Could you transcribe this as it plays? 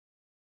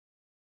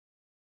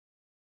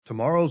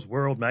Tomorrow's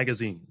World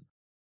Magazine,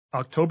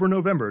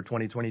 October-November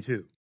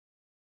 2022.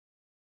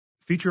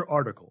 Feature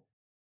article,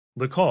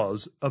 The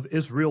Cause of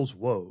Israel's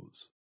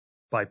Woes,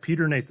 by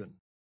Peter Nathan.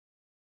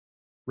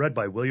 Read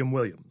by William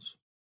Williams.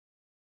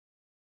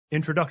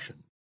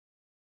 Introduction.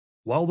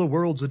 While the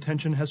world's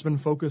attention has been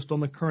focused on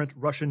the current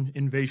Russian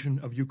invasion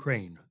of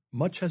Ukraine,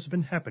 much has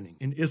been happening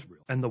in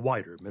Israel and the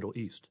wider Middle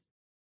East.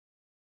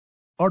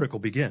 Article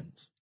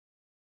begins.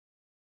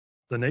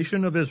 The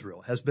nation of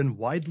Israel has been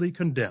widely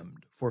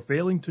condemned for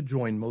failing to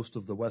join most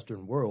of the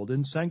Western world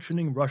in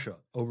sanctioning Russia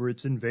over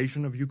its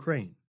invasion of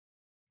Ukraine.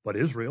 But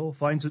Israel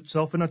finds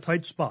itself in a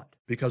tight spot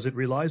because it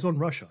relies on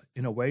Russia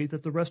in a way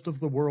that the rest of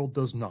the world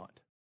does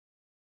not.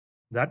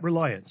 That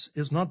reliance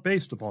is not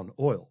based upon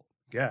oil,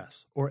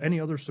 gas, or any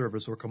other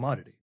service or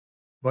commodity,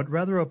 but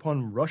rather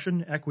upon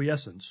Russian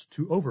acquiescence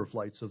to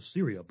overflights of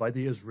Syria by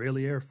the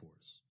Israeli Air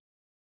Force.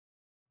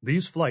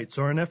 These flights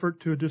are an effort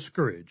to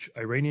discourage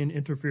Iranian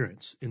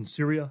interference in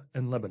Syria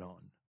and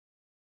Lebanon.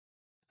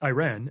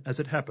 Iran,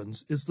 as it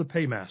happens, is the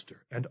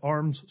paymaster and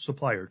arms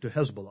supplier to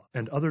Hezbollah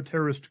and other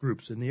terrorist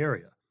groups in the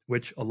area,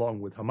 which,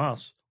 along with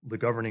Hamas, the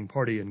governing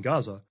party in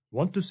Gaza,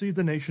 want to see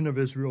the nation of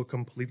Israel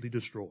completely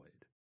destroyed.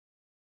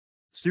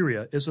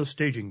 Syria is a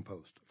staging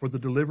post for the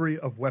delivery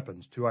of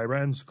weapons to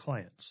Iran's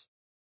clients.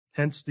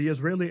 Hence, the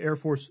Israeli Air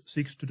Force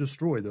seeks to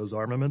destroy those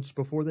armaments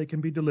before they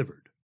can be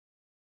delivered.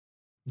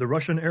 The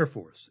Russian Air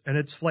Force and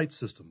its flight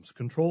systems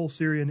control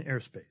Syrian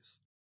airspace,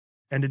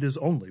 and it is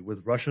only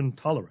with Russian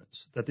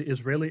tolerance that the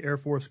Israeli Air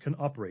Force can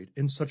operate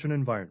in such an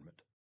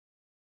environment.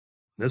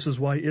 This is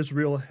why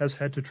Israel has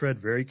had to tread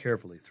very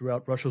carefully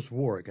throughout Russia's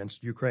war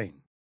against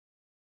Ukraine.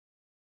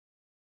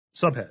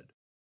 Subhead: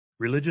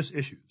 Religious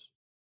Issues.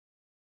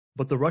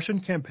 But the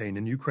Russian campaign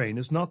in Ukraine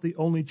is not the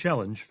only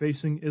challenge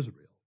facing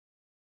Israel.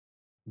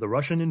 The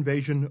Russian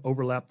invasion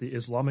overlapped the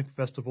Islamic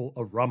festival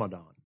of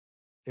Ramadan,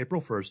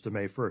 April 1st to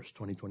May 1st,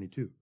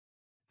 2022,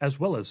 as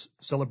well as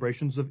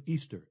celebrations of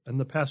Easter and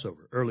the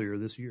Passover earlier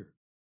this year.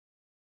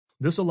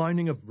 This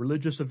aligning of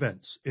religious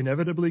events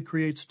inevitably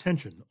creates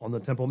tension on the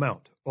Temple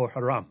Mount, or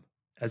Haram,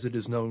 as it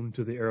is known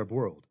to the Arab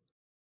world,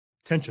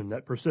 tension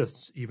that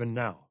persists even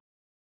now.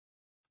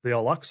 The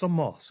Al-Aqsa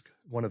Mosque,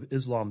 one of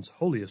Islam's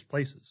holiest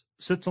places,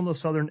 sits on the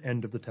southern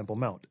end of the Temple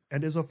Mount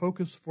and is a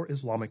focus for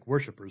Islamic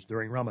worshippers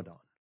during Ramadan.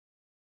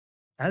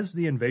 As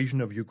the invasion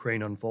of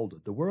Ukraine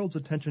unfolded, the world's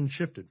attention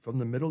shifted from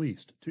the Middle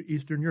East to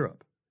Eastern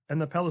Europe, and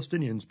the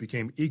Palestinians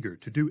became eager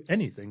to do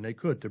anything they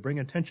could to bring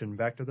attention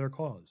back to their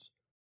cause.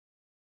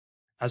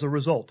 As a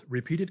result,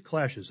 repeated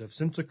clashes have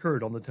since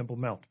occurred on the Temple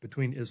Mount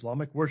between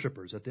Islamic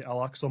worshippers at the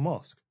Al-Aqsa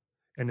Mosque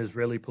and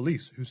Israeli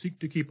police who seek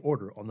to keep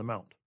order on the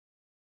Mount.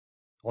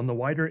 On the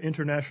wider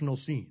international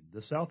scene,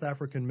 the South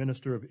African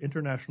Minister of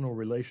International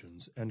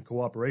Relations and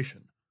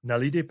Cooperation,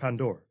 Naledi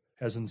Pandor,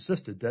 has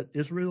insisted that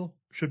Israel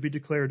should be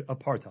declared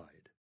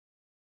apartheid.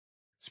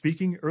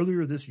 Speaking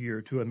earlier this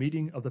year to a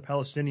meeting of the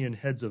Palestinian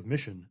heads of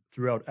mission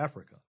throughout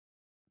Africa,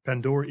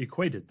 Pandor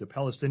equated the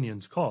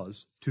Palestinians'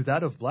 cause to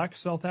that of black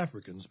South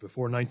Africans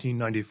before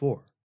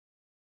 1994.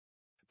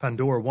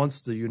 Pandor wants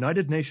the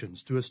United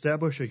Nations to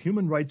establish a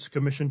Human Rights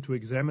Commission to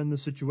examine the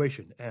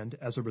situation and,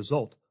 as a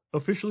result,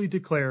 officially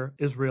declare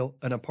Israel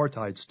an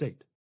apartheid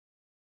state.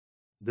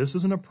 This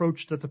is an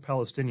approach that the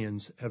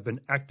Palestinians have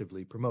been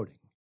actively promoting.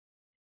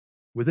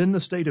 Within the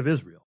State of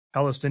Israel,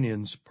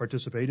 Palestinians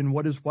participate in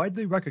what is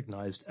widely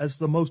recognized as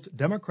the most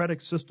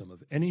democratic system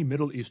of any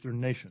Middle Eastern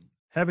nation,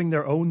 having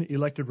their own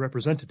elected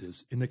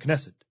representatives in the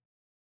Knesset.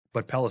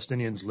 But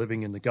Palestinians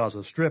living in the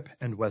Gaza Strip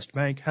and West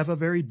Bank have a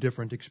very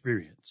different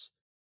experience.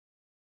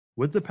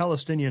 With the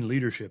Palestinian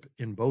leadership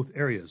in both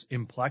areas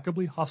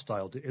implacably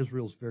hostile to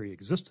Israel's very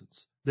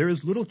existence, there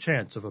is little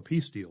chance of a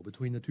peace deal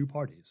between the two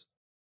parties.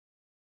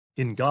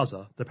 In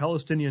Gaza, the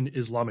Palestinian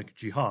Islamic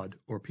Jihad,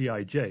 or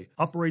PIJ,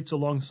 operates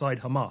alongside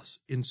Hamas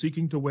in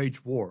seeking to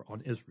wage war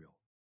on Israel.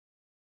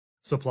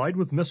 Supplied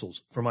with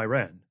missiles from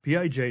Iran,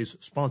 PIJ's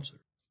sponsor,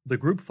 the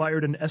group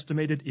fired an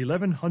estimated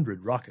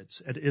 1,100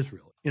 rockets at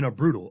Israel in a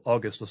brutal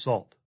August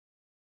assault.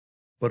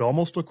 But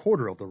almost a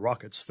quarter of the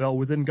rockets fell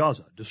within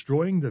Gaza,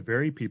 destroying the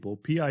very people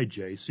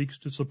PIJ seeks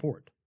to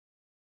support.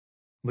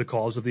 The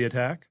cause of the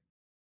attack?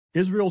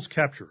 Israel's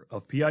capture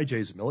of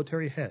PIJ's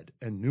military head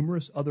and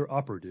numerous other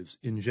operatives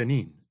in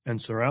Jenin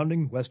and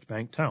surrounding West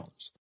Bank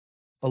towns,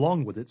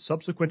 along with its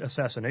subsequent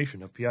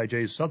assassination of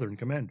PIJ's southern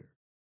commander.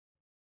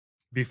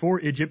 Before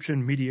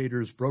Egyptian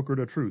mediators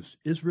brokered a truce,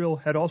 Israel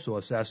had also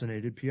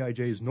assassinated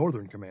PIJ's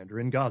northern commander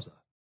in Gaza.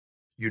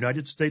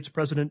 United States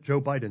President Joe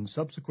Biden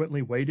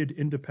subsequently waded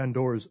into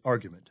Pandor's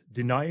argument,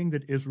 denying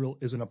that Israel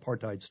is an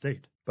apartheid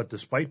state. But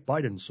despite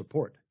Biden's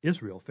support,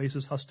 Israel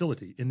faces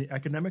hostility in the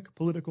economic,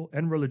 political,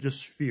 and religious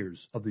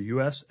spheres of the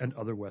U.S. and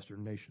other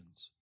Western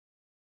nations.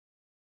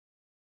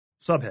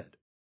 Subhead: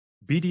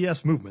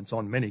 BDS movements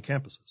on many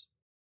campuses.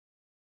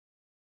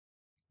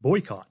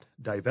 Boycott,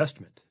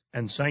 Divestment,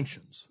 and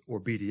Sanctions, or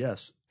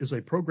BDS, is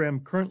a program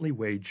currently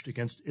waged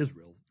against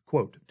Israel,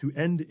 quote, to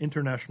end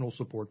international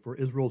support for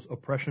Israel's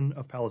oppression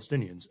of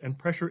Palestinians and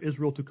pressure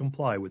Israel to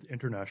comply with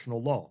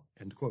international law,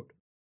 end quote.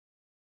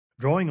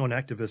 Drawing on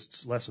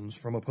activists' lessons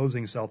from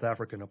opposing South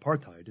African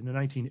apartheid in the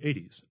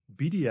 1980s,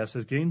 BDS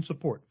has gained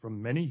support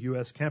from many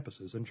U.S.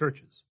 campuses and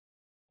churches.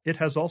 It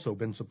has also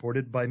been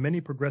supported by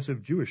many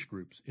progressive Jewish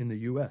groups in the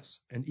U.S.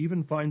 and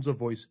even finds a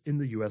voice in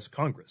the U.S.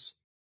 Congress.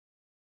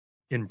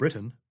 In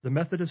Britain, the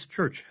Methodist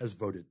Church has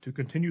voted to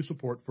continue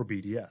support for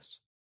BDS.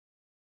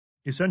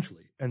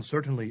 Essentially, and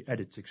certainly at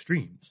its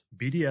extremes,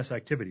 BDS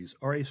activities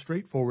are a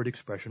straightforward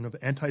expression of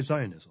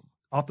anti-Zionism,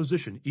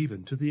 opposition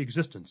even to the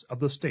existence of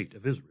the State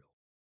of Israel.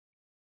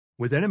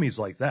 With enemies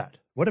like that,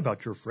 what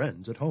about your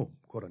friends at home,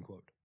 quote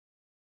unquote?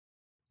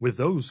 With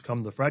those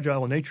come the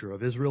fragile nature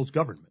of Israel's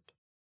government.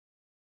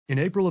 In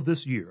April of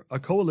this year, a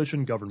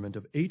coalition government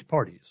of 8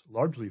 parties,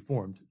 largely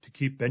formed to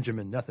keep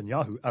Benjamin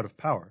Netanyahu out of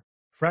power,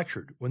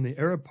 fractured when the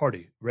Arab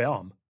party,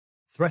 Ra'am,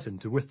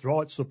 threatened to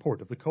withdraw its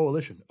support of the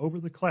coalition over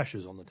the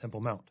clashes on the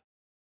Temple Mount.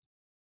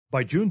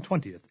 By June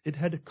 20th, it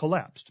had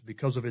collapsed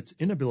because of its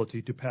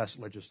inability to pass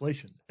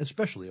legislation,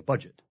 especially a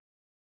budget.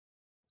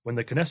 When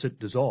the Knesset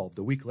dissolved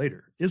a week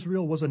later,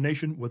 Israel was a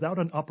nation without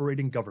an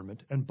operating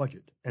government and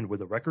budget, and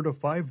with a record of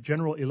 5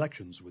 general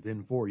elections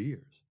within 4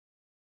 years.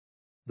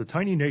 The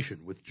tiny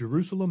nation with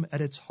Jerusalem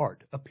at its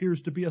heart appears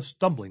to be a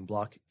stumbling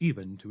block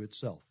even to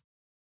itself.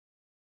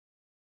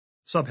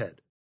 Subhead: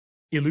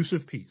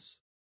 Elusive Peace.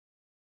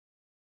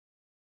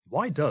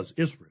 Why does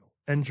Israel,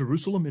 and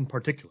Jerusalem in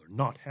particular,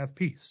 not have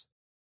peace?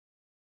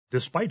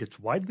 Despite its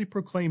widely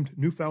proclaimed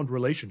newfound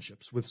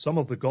relationships with some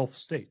of the Gulf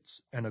states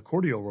and a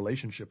cordial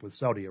relationship with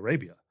Saudi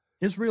Arabia,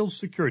 Israel's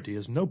security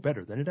is no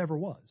better than it ever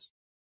was.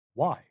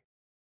 Why?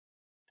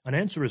 An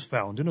answer is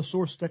found in a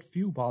source that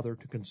few bother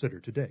to consider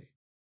today.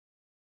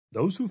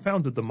 Those who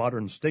founded the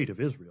modern state of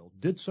Israel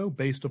did so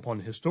based upon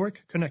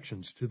historic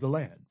connections to the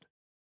land.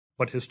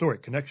 But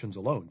historic connections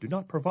alone do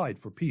not provide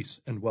for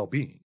peace and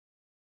well-being.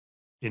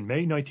 In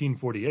May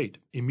 1948,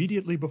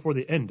 immediately before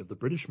the end of the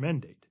British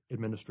Mandate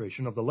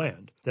administration of the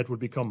land that would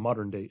become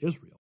modern-day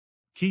Israel,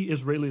 key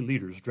Israeli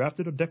leaders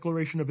drafted a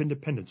Declaration of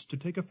Independence to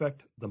take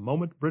effect the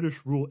moment British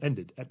rule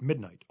ended at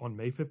midnight on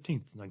May 15,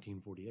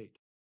 1948.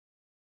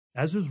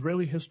 As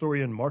Israeli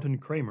historian Martin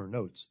Kramer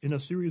notes in a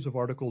series of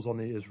articles on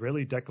the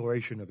Israeli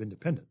Declaration of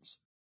Independence,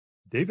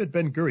 David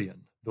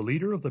Ben-Gurion, the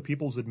leader of the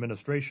People's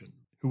Administration,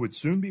 who would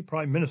soon be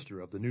Prime Minister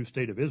of the new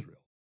State of Israel,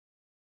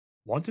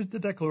 wanted the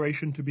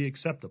declaration to be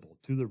acceptable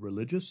to the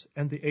religious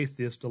and the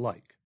atheist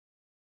alike.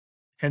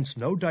 Hence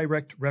no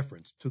direct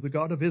reference to the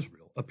God of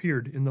Israel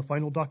appeared in the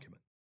final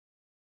document.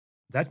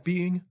 That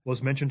being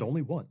was mentioned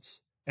only once,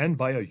 and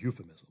by a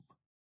euphemism,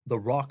 the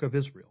Rock of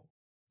Israel,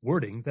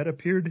 wording that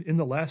appeared in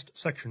the last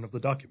section of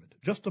the document,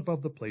 just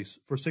above the place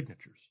for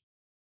signatures.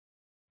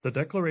 The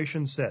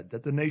declaration said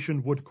that the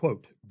nation would,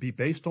 quote, be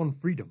based on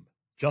freedom,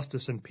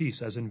 justice, and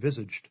peace as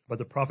envisaged by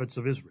the prophets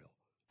of Israel,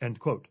 end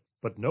quote,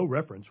 but no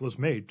reference was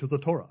made to the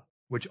Torah,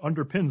 which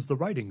underpins the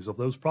writings of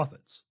those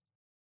prophets.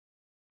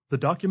 The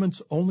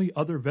document's only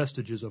other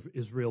vestiges of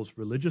Israel's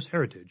religious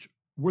heritage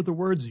were the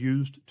words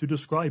used to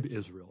describe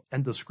Israel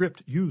and the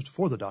script used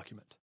for the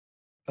document,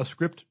 a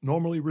script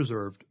normally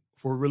reserved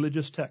for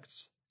religious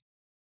texts.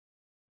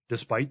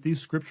 Despite these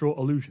scriptural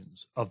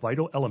allusions, a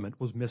vital element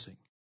was missing.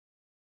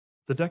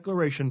 The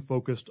declaration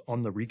focused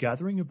on the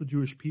regathering of the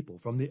Jewish people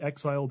from the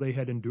exile they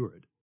had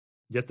endured,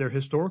 yet their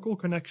historical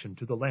connection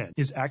to the land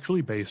is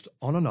actually based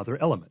on another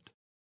element,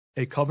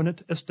 a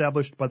covenant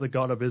established by the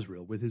God of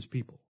Israel with his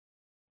people.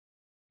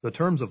 The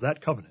terms of that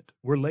covenant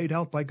were laid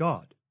out by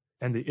God,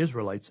 and the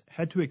Israelites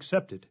had to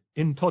accept it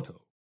in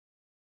toto.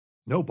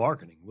 No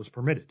bargaining was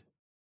permitted.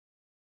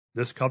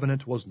 This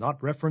covenant was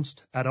not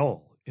referenced at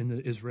all in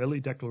the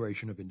Israeli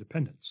Declaration of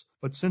Independence,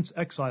 but since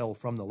exile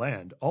from the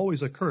land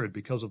always occurred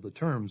because of the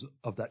terms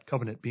of that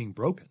covenant being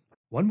broken,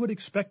 one would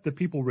expect the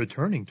people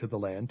returning to the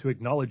land to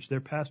acknowledge their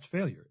past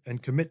failure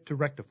and commit to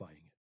rectifying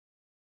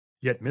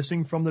it. Yet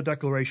missing from the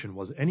declaration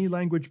was any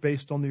language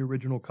based on the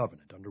original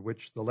covenant under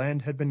which the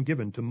land had been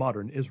given to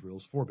modern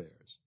Israel's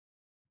forebears.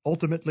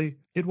 Ultimately,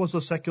 it was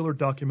a secular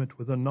document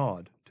with a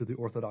nod to the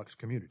Orthodox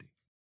community.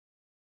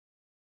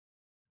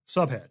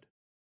 Subhead: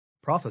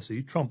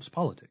 Prophecy trumps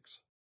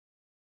politics.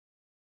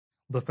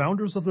 The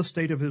founders of the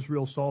State of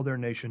Israel saw their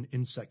nation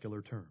in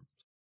secular terms.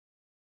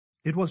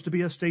 It was to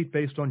be a state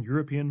based on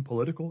European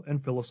political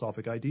and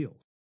philosophic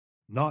ideals,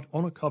 not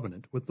on a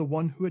covenant with the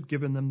one who had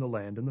given them the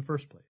land in the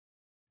first place.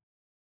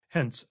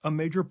 Hence, a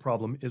major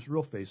problem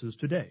Israel faces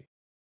today.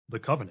 The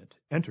covenant,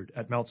 entered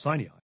at Mount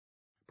Sinai,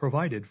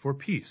 provided for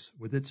peace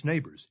with its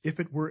neighbors if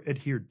it were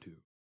adhered to.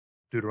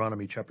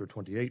 Deuteronomy chapter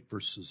 28,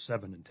 verses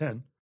 7 and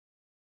 10.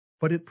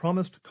 But it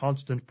promised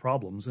constant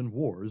problems and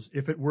wars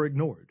if it were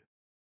ignored.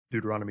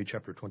 Deuteronomy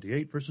chapter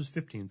 28, verses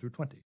 15 through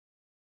 20.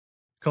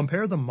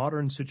 Compare the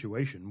modern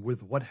situation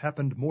with what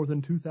happened more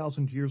than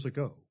 2,000 years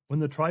ago, when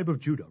the tribe of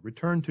Judah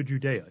returned to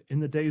Judea in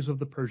the days of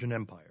the Persian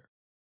Empire.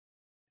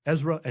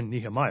 Ezra and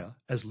Nehemiah,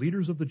 as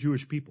leaders of the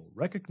Jewish people,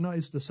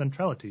 recognized the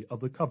centrality of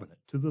the covenant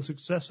to the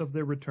success of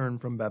their return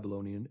from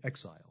Babylonian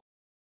exile.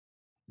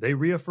 They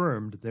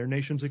reaffirmed their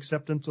nation's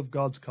acceptance of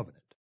God's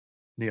covenant.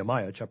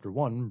 Nehemiah chapter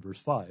 1, verse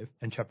 5,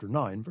 and chapter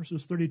 9,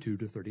 verses 32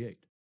 to 38.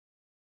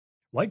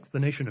 Like the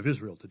nation of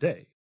Israel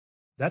today,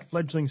 that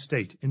fledgling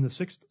state in the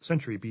 6th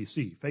century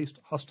BC faced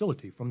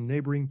hostility from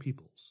neighboring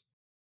peoples.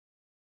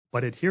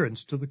 But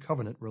adherence to the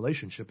covenant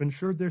relationship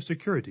ensured their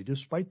security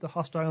despite the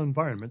hostile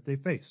environment they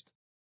faced.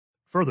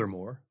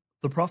 Furthermore,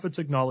 the prophets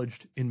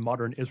acknowledged in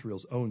modern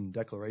Israel's own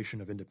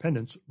Declaration of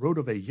Independence wrote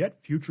of a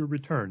yet future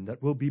return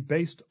that will be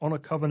based on a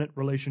covenant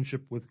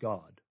relationship with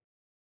God.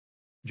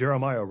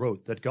 Jeremiah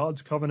wrote that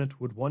God's covenant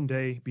would one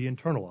day be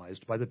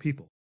internalized by the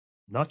people,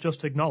 not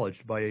just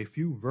acknowledged by a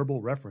few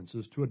verbal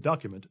references to a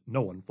document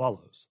no one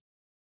follows.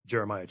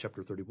 Jeremiah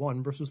chapter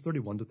 31, verses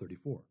 31 to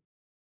 34.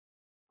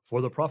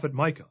 For the prophet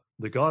Micah,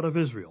 the God of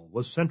Israel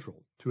was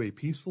central to a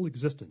peaceful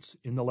existence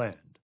in the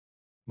land.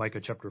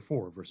 Micah chapter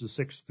 4, verses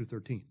 6 through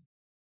 13.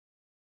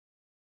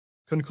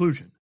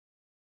 Conclusion.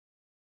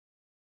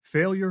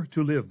 Failure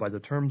to live by the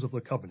terms of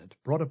the covenant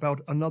brought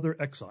about another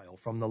exile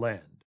from the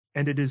land.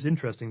 And it is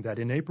interesting that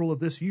in April of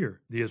this year,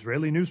 the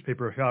Israeli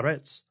newspaper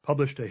Haaretz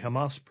published a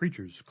Hamas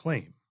preacher's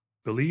claim,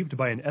 believed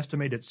by an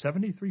estimated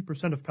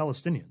 73% of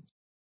Palestinians,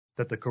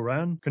 that the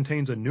Quran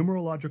contains a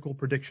numerological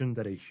prediction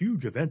that a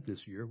huge event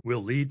this year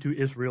will lead to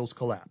Israel's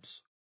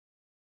collapse.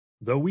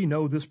 Though we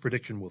know this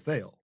prediction will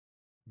fail,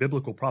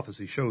 biblical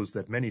prophecy shows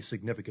that many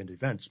significant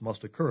events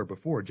must occur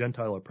before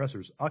Gentile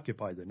oppressors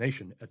occupy the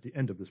nation at the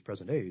end of this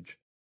present age.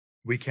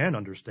 We can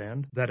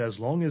understand that as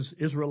long as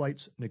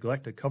Israelites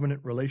neglect a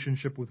covenant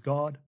relationship with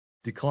God,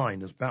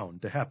 decline is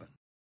bound to happen.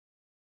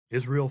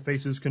 Israel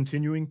faces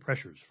continuing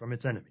pressures from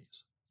its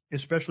enemies,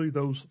 especially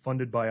those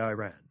funded by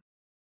Iran.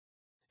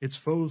 Its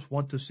foes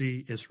want to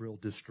see Israel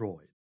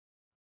destroyed.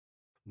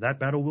 That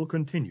battle will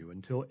continue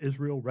until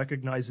Israel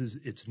recognizes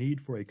its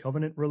need for a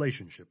covenant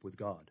relationship with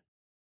God.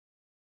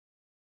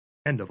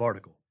 End of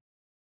article.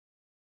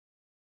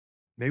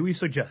 May we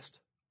suggest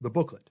the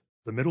booklet,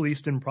 The Middle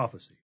Eastern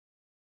Prophecy.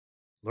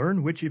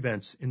 Learn which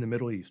events in the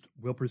Middle East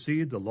will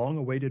precede the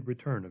long-awaited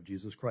return of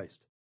Jesus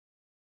Christ.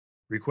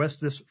 Request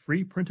this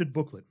free printed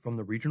booklet from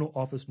the regional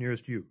office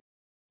nearest you,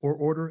 or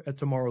order at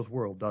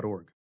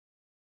tomorrowsworld.org.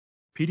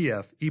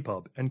 PDF,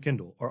 EPUB, and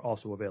Kindle are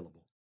also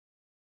available.